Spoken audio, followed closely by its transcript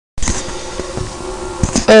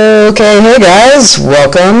Okay, hey guys,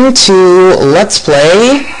 welcome to Let's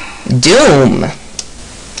Play Doom.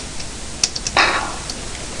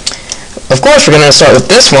 Of course we're going to start with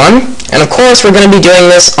this one, and of course we're going to be doing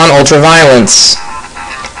this on ultra-violence.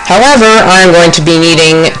 However, I'm going to be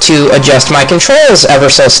needing to adjust my controls ever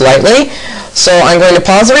so slightly, so I'm going to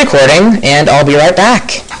pause the recording, and I'll be right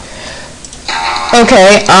back.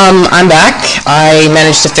 Okay, I'm back. I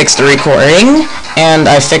managed to fix the recording, and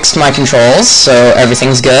I fixed my controls, so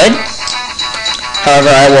everything's good. However,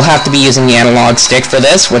 I will have to be using the analog stick for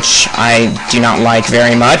this, which I do not like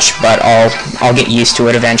very much, but I'll get used to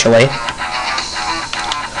it eventually.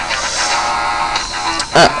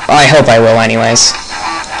 I hope I will anyways.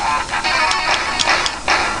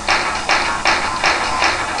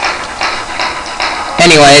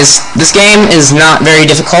 Anyways, this game is not very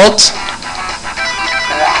difficult.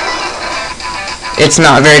 It's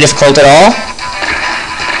not very difficult at all.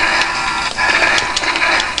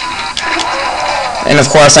 And of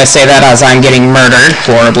course I say that as I'm getting murdered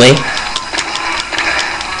horribly.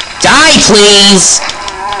 Die, please!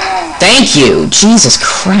 Thank you! Jesus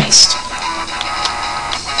Christ.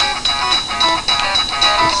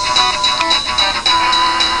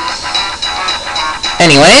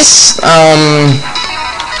 Anyways,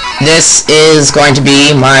 this is going to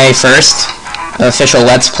be my first official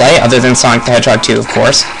Let's Play, other than Sonic the Hedgehog 2, of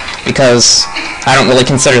course, because I don't really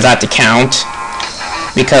consider that to count,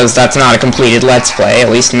 because that's not a completed Let's Play, at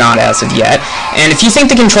least not as of yet. And if you think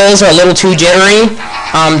the controls are a little too jittery,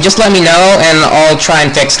 just let me know and I'll try and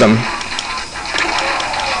fix them.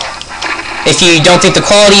 If you don't think the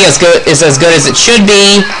quality is as good as it should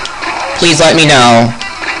be, please let me know,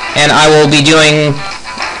 and I will be doing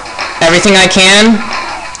everything I can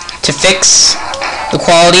to fix the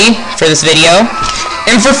quality for this video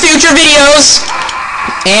and for future videos.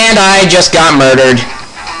 And I just got murdered.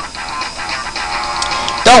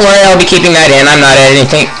 Don't worry, I'll be keeping that in. I'm not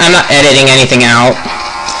editing anything out.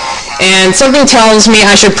 And something tells me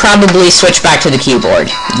I should probably switch back to the keyboard.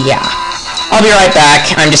 Yeah. I'll be right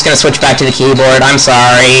back. I'm just gonna switch back to the keyboard. I'm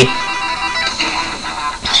sorry.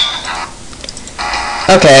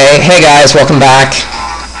 Okay, hey guys, welcome back.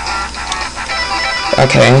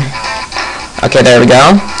 Okay, there we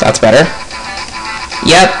go. That's better.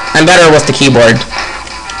 Yep, I'm better with the keyboard.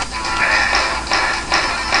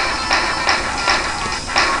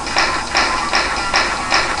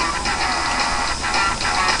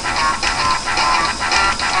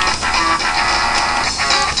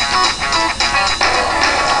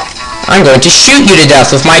 I'm going to shoot you to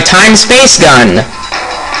death with my time-space gun!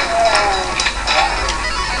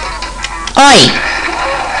 Oi!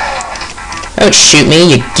 Don't shoot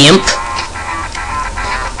me, you gimp!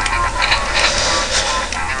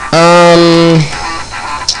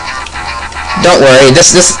 Don't worry,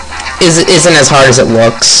 this isn't as hard as it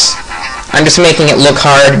looks. I'm just making it look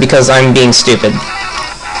hard because I'm being stupid.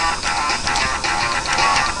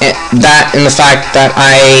 That and the fact that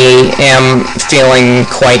I am feeling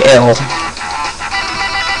quite ill.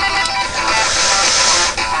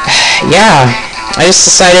 Yeah, I just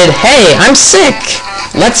decided, hey, I'm sick!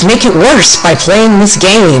 Let's make it worse by playing this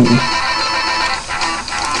game.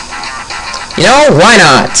 You know, why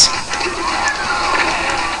not?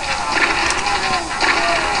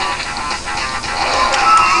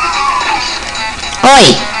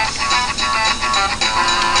 Oi!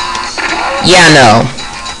 Yeah, no.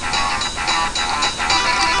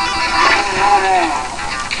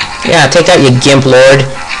 Yeah, take that, you gimp lord.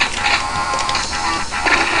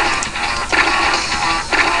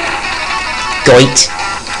 Goit.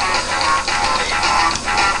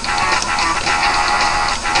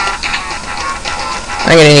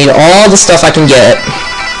 I'm gonna need all the stuff I can get.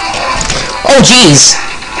 Oh, jeez!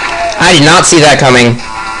 I did not see that coming.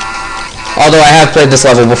 Although I have played this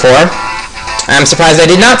level before, I'm surprised I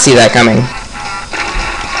did not see that coming.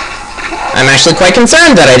 I'm actually quite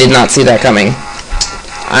concerned that I did not see that coming.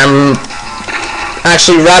 I'm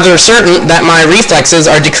actually rather certain that my reflexes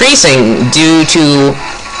are decreasing due to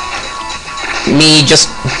me just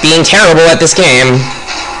being terrible at this game.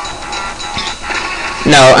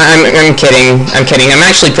 No, I'm kidding. I'm kidding. I'm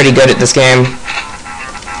actually pretty good at this game.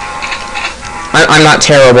 I'm not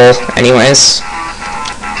terrible, anyways.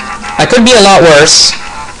 I could be a lot worse.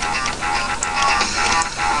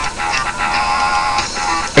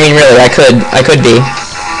 I mean, really, I could be.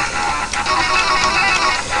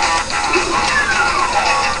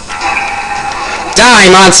 Die,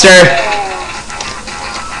 monster!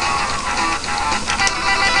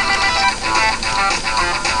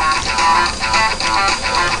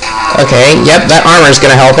 Okay, yep, that armor's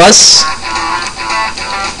gonna help us.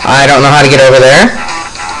 I don't know how to get over there,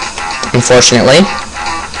 unfortunately.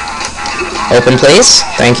 Open, please.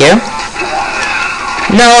 Thank you.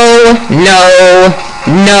 No, no,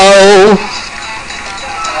 no,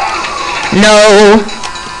 no,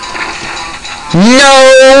 no,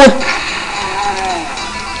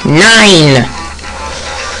 9.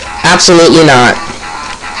 Absolutely not.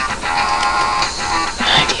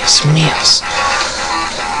 Ay, Dios míos.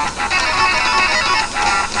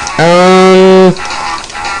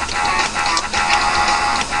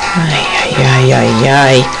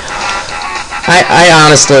 I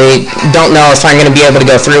honestly don't know if I'm going to be able to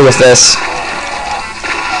go through with this.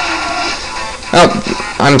 Oh,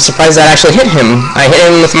 I'm surprised that actually hit him. I hit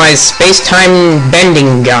him with my space-time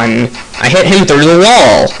bending gun. I hit him through the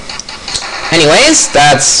wall. Anyways,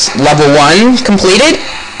 that's level 1 completed.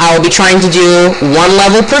 I will be trying to do 1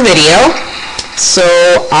 level per video, so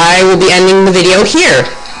I will be ending the video here.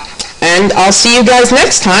 And I'll see you guys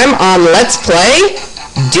next time on Let's Play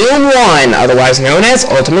Doom 1, otherwise known as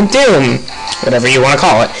Ultimate Doom, whatever you want to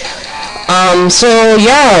call it. So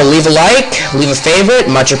yeah, leave a like, leave a favorite,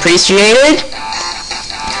 much appreciated.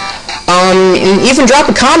 And even drop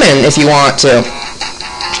a comment if you want to.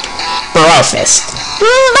 Bro fist.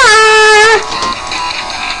 Bye!